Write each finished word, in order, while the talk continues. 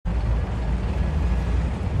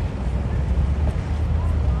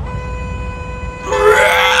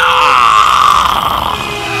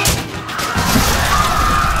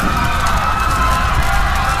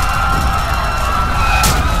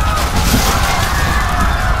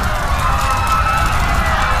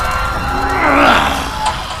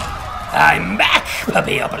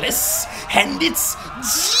Puppyopolis, and it's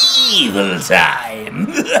Geevil time!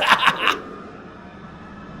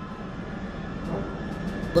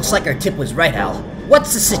 Looks like our tip was right, Al.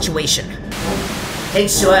 What's the situation?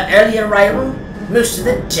 Thanks to our early arrival, most of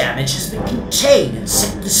the damage has been contained and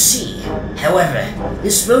set to sea. However,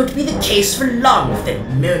 this won't be the case for long if that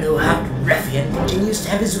mono-hawk ruffian continues to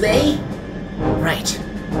have his way. Right.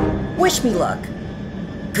 Wish me luck.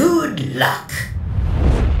 Good luck.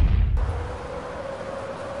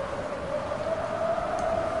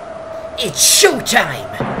 It's showtime!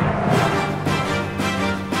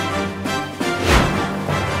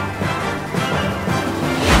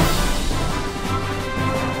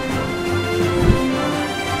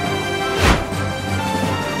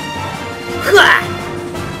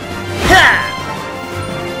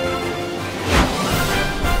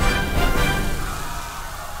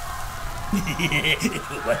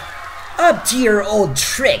 What? Up to your old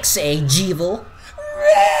tricks, eh, Geevil?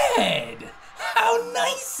 Red! How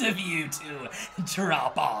nice of you to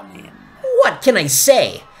drop on in. What can I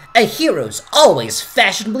say? A hero's always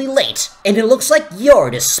fashionably late, and it looks like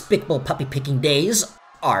your despicable puppy-picking days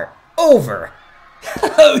are over.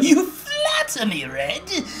 Oh, you flatter me, Red.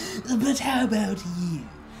 But how about you?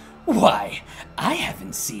 Why, I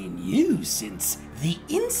haven't seen you since the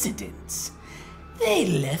incident. They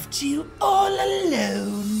left you all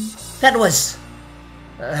alone. That was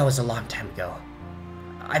a long time ago.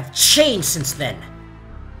 I've changed since then.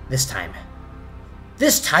 This time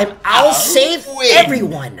I'll save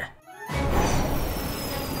everyone.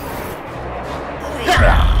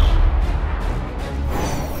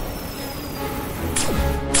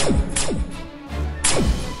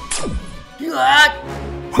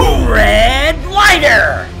 Red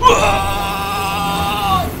Lighter!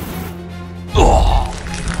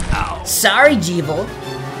 Sorry, Geevil,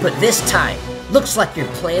 but this time, looks like your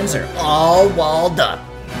plans are all walled up.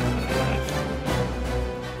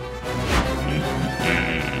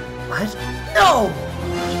 What? No!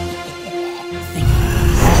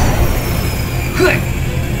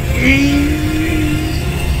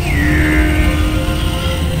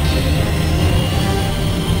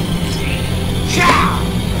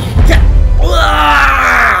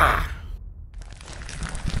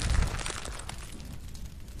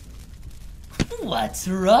 What's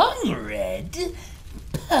wrong, Red?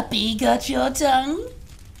 Puppy got your tongue?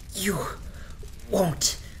 You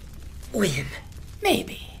won't win.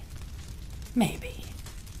 Maybe.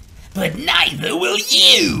 But neither will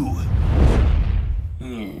you!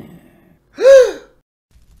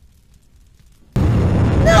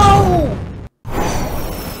 No!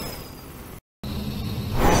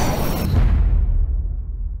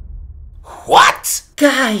 What?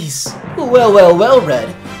 Guys! Well,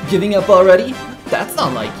 Red. Giving up already? That's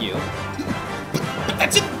not like you. But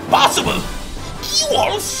that's impossible! You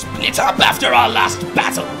all split up after our last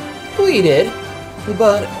battle! We did.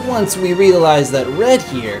 But once we realized that Red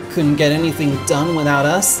here couldn't get anything done without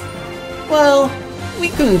us, well, we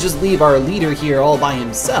couldn't just leave our leader here all by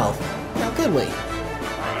himself, now could we?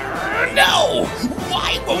 No!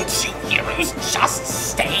 Why won't you heroes just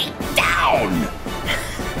stay down?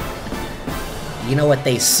 You know what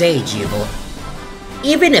they say, Geevil.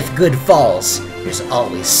 Even if good falls, there's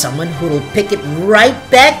always someone who'll pick it right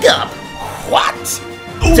back up. What?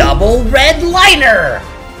 Double Red Liner!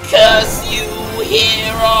 Curse you,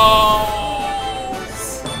 heroes!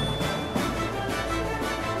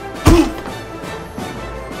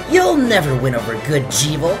 You'll never win over good,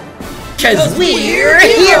 Geevil. 'Cause we're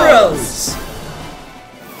heroes!